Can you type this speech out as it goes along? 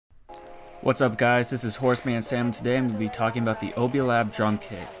What's up guys, this is Horseman Sam and today I'm going to be talking about the Obilab drum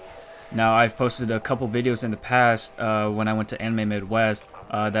kit. Now I've posted a couple videos in the past when I went to Anime Midwest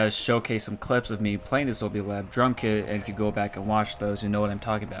that showcase some clips of me playing this Obilab drum kit, and if you go back and watch those you know what I'm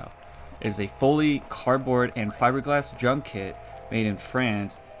talking about. It is a fully cardboard and fiberglass drum kit made in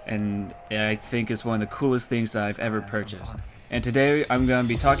France, and I think it's one of the coolest things that I've ever purchased. And today I'm going to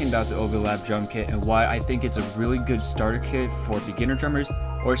be talking about the Obilab drum kit and why I think it's a really good starter kit for beginner drummers,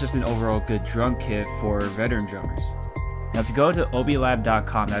 or it's just an overall good drum kit for veteran drummers. Now if you go to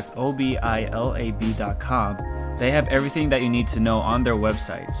obilab.com, that's obilab.com, they have everything that you need to know on their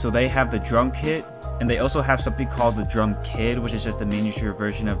website. So they have the drum kit, and they also have something called the drum kit, which is just a miniature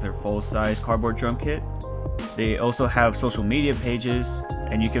version of their full-size cardboard drum kit. They also have social media pages,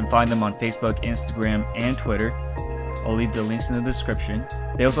 and you can find them on Facebook, Instagram, and Twitter. I'll leave the links in the description.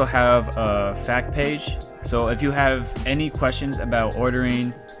 They also have a fact page, so if you have any questions about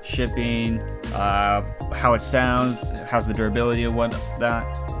ordering, shipping, how it sounds, how's the durability and whatnot,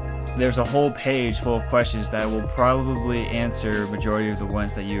 there's a whole page full of questions that will probably answer majority of the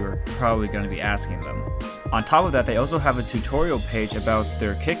ones that you are probably going to be asking them. On top of that, they also have a tutorial page about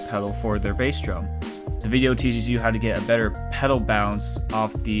their kick pedal for their bass drum. The video teaches you how to get a better pedal bounce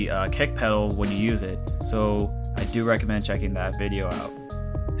off the kick pedal when you use it, so I do recommend checking that video out.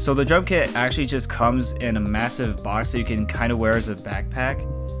 So the drum kit actually just comes in a massive box that you can kind of wear as a backpack.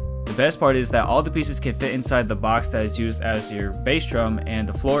 The best part is that all the pieces can fit inside the box that is used as your bass drum and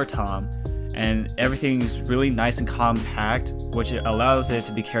the floor tom, and everything is really nice and compact, which allows it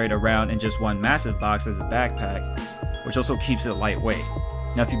to be carried around in just one massive box as a backpack, which also keeps it lightweight.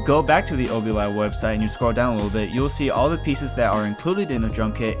 Now if you go back to the Obilab website and you scroll down a little bit, you'll see all the pieces that are included in the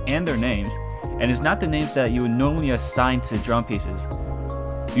drum kit and their names, and it's not the names that you would normally assign to drum pieces.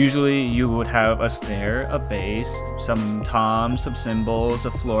 Usually you would have a snare, a bass, some toms, some cymbals,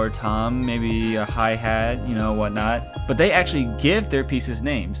 a floor tom, maybe a hi-hat, you know, whatnot. But they actually give their pieces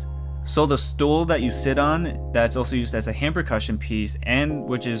names. So the stool that you sit on, that's also used as a hand percussion piece, and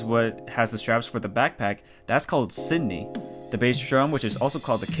which is what has the straps for the backpack, that's called Sydney. The bass drum, which is also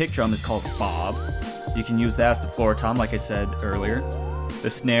called the kick drum, is called Bob. You can use that as the floor tom like I said earlier. The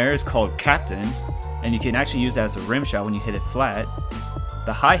snare is called Captain, and you can actually use that as a rim shot when you hit it flat.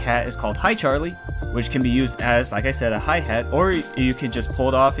 The hi-hat is called Hi Charlie, which can be used as, like I said, a hi-hat, or you can just pull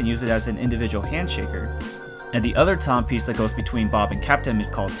it off and use it as an individual handshaker. And the other tom piece that goes between Bob and Captain is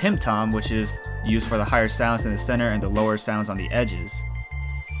called Tim Tom, which is used for the higher sounds in the center and the lower sounds on the edges.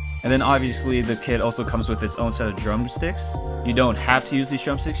 And then obviously the kit also comes with its own set of drumsticks. You don't have to use these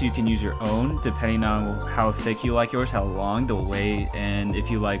drumsticks, you can use your own depending on how thick you like yours, how long, the weight, and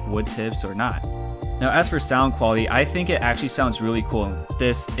if you like wood tips or not. Now as for sound quality, I think it actually sounds really cool.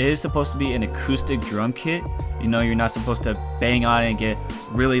 This is supposed to be an acoustic drum kit. You know, you're not supposed to bang on it and get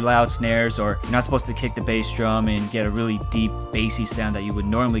really loud snares, or you're not supposed to kick the bass drum and get a really deep bassy sound that you would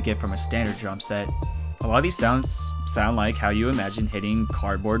normally get from a standard drum set. A lot of these sounds sound like how you imagine hitting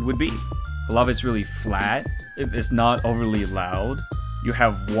cardboard would be. A lot of it's really flat, it's not overly loud. You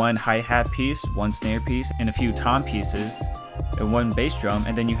have one hi-hat piece, one snare piece, and a few tom pieces, and one bass drum,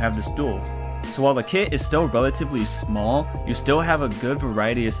 and then you have the stool. So while the kit is still relatively small, you still have a good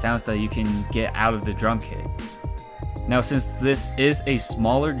variety of sounds that you can get out of the drum kit. Now since this is a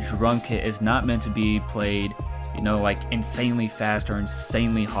smaller drum kit, it's not meant to be played, you know, like insanely fast or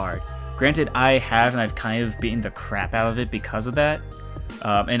insanely hard. Granted, I have, and I've kind of beaten the crap out of it because of that,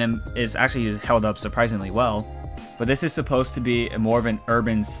 and it's actually held up surprisingly well. But this is supposed to be more of an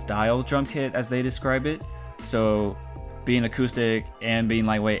urban style drum kit as they describe it, so being acoustic and being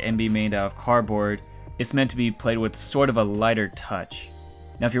lightweight and being made out of cardboard, it's meant to be played with sort of a lighter touch.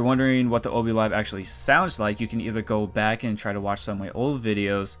 Now if you're wondering what the Obilab actually sounds like, you can either go back and try to watch some of my old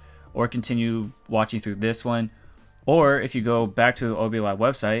videos, or continue watching through this one, or if you go back to the Obilab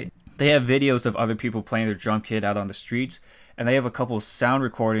website, they have videos of other people playing their drum kit out on the streets, and they have a couple sound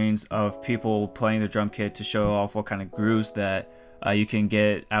recordings of people playing their drum kit to show off what kind of grooves that you can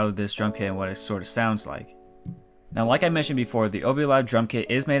get out of this drum kit and what it sort of sounds like. Now like I mentioned before, the Obilab drum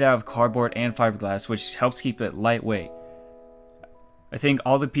kit is made out of cardboard and fiberglass, which helps keep it lightweight. I think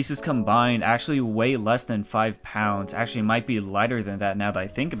all the pieces combined actually weigh less than 5 pounds, actually might be lighter than that now that I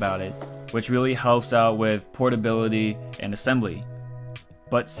think about it, which really helps out with portability and assembly.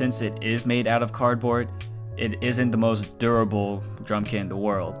 But since it is made out of cardboard, it isn't the most durable drum kit in the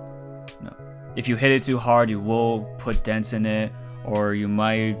world. No. If you hit it too hard, you will put dents in it, or you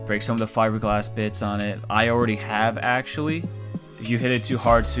might break some of the fiberglass bits on it. I already have actually. If you hit it too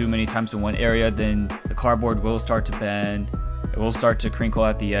hard too many times in one area, then the cardboard will start to bend, it will start to crinkle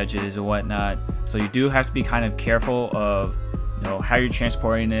at the edges and whatnot. So you do have to be kind of careful of you know, how you're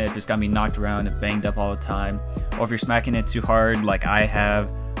transporting it, if it's gonna be knocked around and banged up all the time, or if you're smacking it too hard like I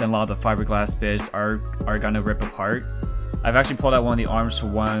have, then a lot of the fiberglass bits are gonna rip apart. I've actually pulled out one of the arms for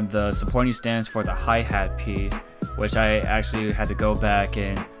one of the supporting stands for the hi-hat piece, which I actually had to go back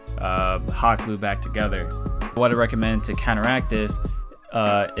and hot glue back together. What I recommend to counteract this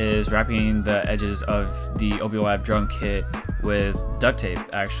is wrapping the edges of the Obilab drum kit with duct tape,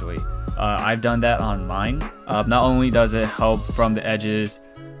 actually. I've done that on mine. Not only does it help from the edges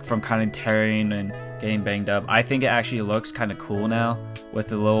from kind of tearing and getting banged up, I think it actually looks kind of cool now with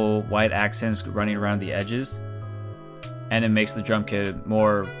the little white accents running around the edges, and it makes the drum kit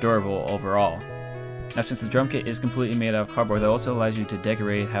more durable overall. Now, since the drum kit is completely made out of cardboard, that also allows you to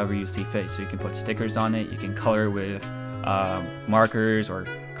decorate however you see fit. So you can put stickers on it, you can color with markers or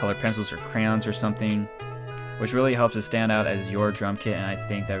color pencils or crayons or something, which really helps it stand out as your drum kit, and I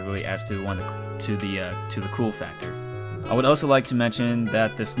think that really adds to the cool factor. I would also like to mention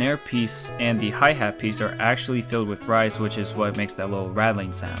that the snare piece and the hi-hat piece are actually filled with rice, which is what makes that little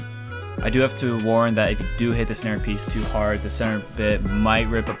rattling sound. I do have to warn that if you do hit the snare piece too hard, the center bit might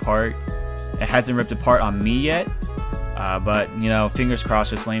rip apart. It hasn't ripped apart on me yet, but you know, fingers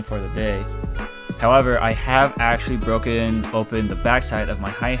crossed, just waiting for the day. However, I have actually broken open the backside of my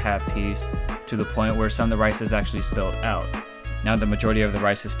hi-hat piece to the point where some of the rice is actually spilled out. Now the majority of the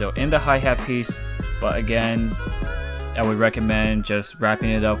rice is still in the hi-hat piece, but again, I would recommend just wrapping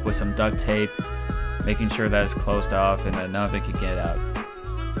it up with some duct tape, making sure that it's closed off and that none of it can get out.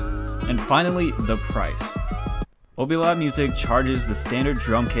 And finally, the price. Obilab Music charges the standard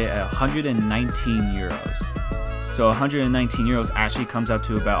drum kit at 119 euros. So 119 euros actually comes out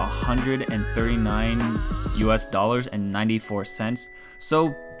to about 139 US dollars and 94 cents.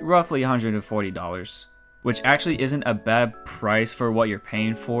 So roughly $140, which actually isn't a bad price for what you're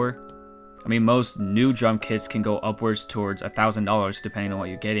paying for. I mean, most new drum kits can go upwards towards $1,000 depending on what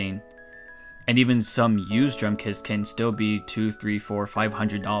you're getting. And even some used drum kits can still be $200, $300, $400,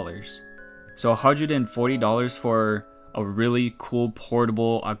 $500. So $140 for a really cool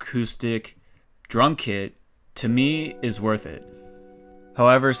portable acoustic drum kit, to me, is worth it.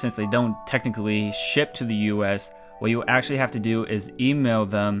 However, since they don't technically ship to the US, what you actually have to do is email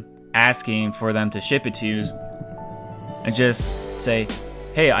them asking for them to ship it to you and just say,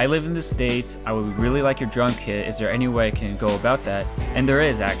 hey, I live in the States, I would really like your drum kit, is there any way I can go about that? And there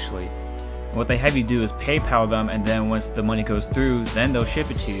is actually. What they have you do is PayPal them, and then once the money goes through, then they'll ship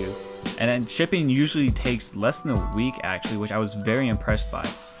it to you. And then shipping usually takes less than a week actually, which I was very impressed by.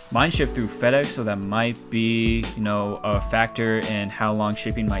 Mine shipped through FedEx, so that might be, you know, a factor in how long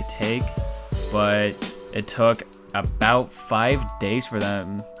shipping might take, but it took about 5 days for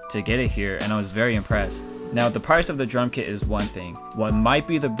them to get it here, and I was very impressed. Now, the price of the drum kit is one thing. What might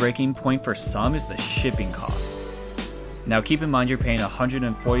be the breaking point for some is the shipping cost. Now keep in mind you're paying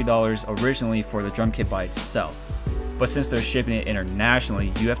 $140 originally for the drum kit by itself, but since they're shipping it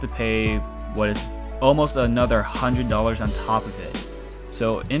internationally, you have to pay what is almost another $100 on top of it.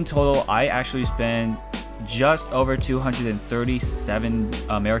 So in total, I actually spent just over 237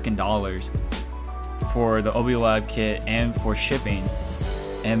 American dollars for the Obilab kit and for shipping,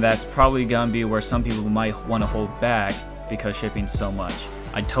 and that's probably gonna be where some people might want to hold back because shipping's so much.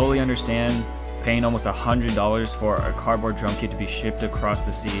 I totally understand paying almost $100 for a cardboard drum kit to be shipped across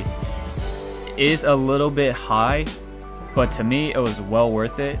the sea is a little bit high, but to me it was well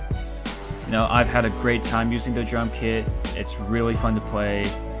worth it. You know, I've had a great time using the drum kit. It's really fun to play.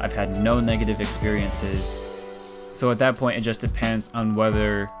 I've had no negative experiences. So at that point, it just depends on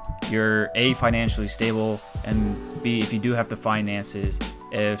whether you're A, financially stable, and B, if you do have the finances,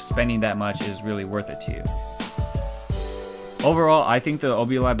 if spending that much is really worth it to you. Overall, I think the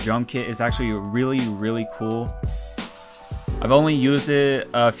Obilab drum kit is actually really cool. I've only used it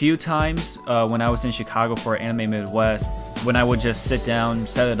a few times when I was in Chicago for Anime Midwest, when I would just sit down,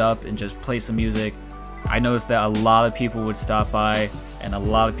 set it up, and just play some music. I noticed that a lot of people would stop by, and a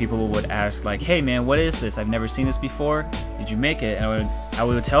lot of people would ask like, hey man, what is this? I've never seen this before. Did you make it? And I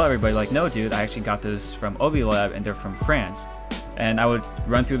would tell everybody like, no dude, I actually got this from Obilab and they're from France. And I would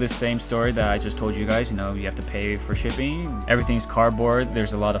run through the same story that I just told you guys. You know, you have to pay for shipping. Everything's cardboard.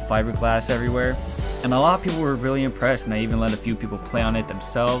 There's a lot of fiberglass everywhere. And a lot of people were really impressed, and I even let a few people play on it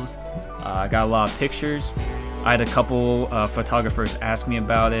themselves. I got a lot of pictures. I had a couple photographers ask me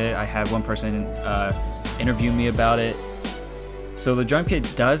about it. I had one person interview me about it. So the drum kit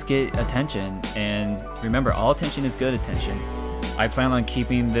does get attention, and remember, all attention is good attention. I plan on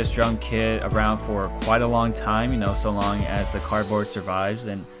keeping this drum kit around for quite a long time, you know, so long as the cardboard survives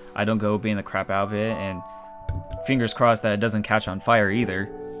and I don't go beating the crap out of it, and fingers crossed that it doesn't catch on fire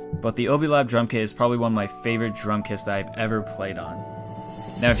either. but the Obilab drum kit is probably one of my favorite drum kits that I've ever played on.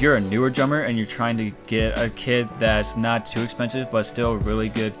 Now if you're a newer drummer and you're trying to get a kit that's not too expensive but still a really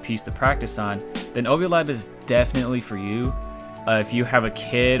good piece to practice on, then Obilab is definitely for you. If you have a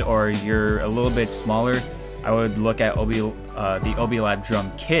kid or you're a little bit smaller, I would look at the Obilab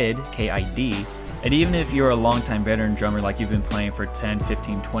Drum Kid, KID. And even if you're a longtime veteran drummer like you've been playing for 10,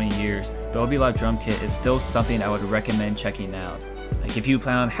 15, 20 years, the Obilab Drum Kit is still something I would recommend checking out. Like if you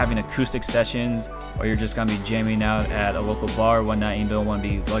plan on having acoustic sessions or you're just gonna be jamming out at a local bar one night and you don't want to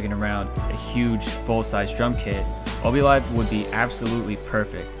be lugging around a huge full-size drum kit, Obilab would be absolutely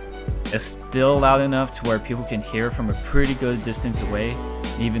perfect. It's still loud enough to where people can hear from a pretty good distance away.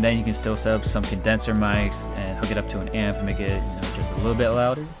 Even then you can still set up some condenser mics and hook it up to an amp and make it just a little bit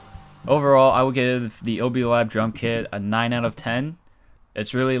louder. Overall, I would give the Obilab drum kit a 9 out of 10.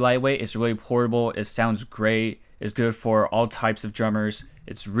 It's really lightweight, it's really portable, it sounds great, it's good for all types of drummers,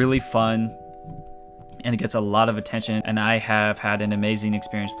 it's really fun, and it gets a lot of attention, and I have had an amazing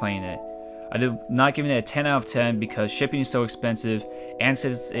experience playing it. I did not giving it a 10 out of 10 because shipping is so expensive, and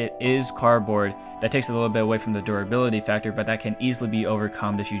since it is cardboard, that takes a little bit away from the durability factor, but that can easily be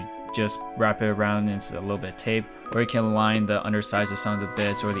overcome if you just wrap it around into a little bit of tape, or you can line the undersides of some of the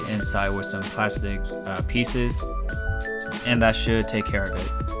bits or the inside with some plastic pieces, and that should take care of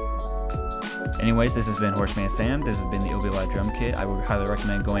it. Anyways, this has been Horseman Sam. This has been the Obilab drum kit. I would highly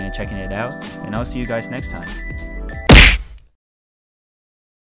recommend going and checking it out, and I'll see you guys next time.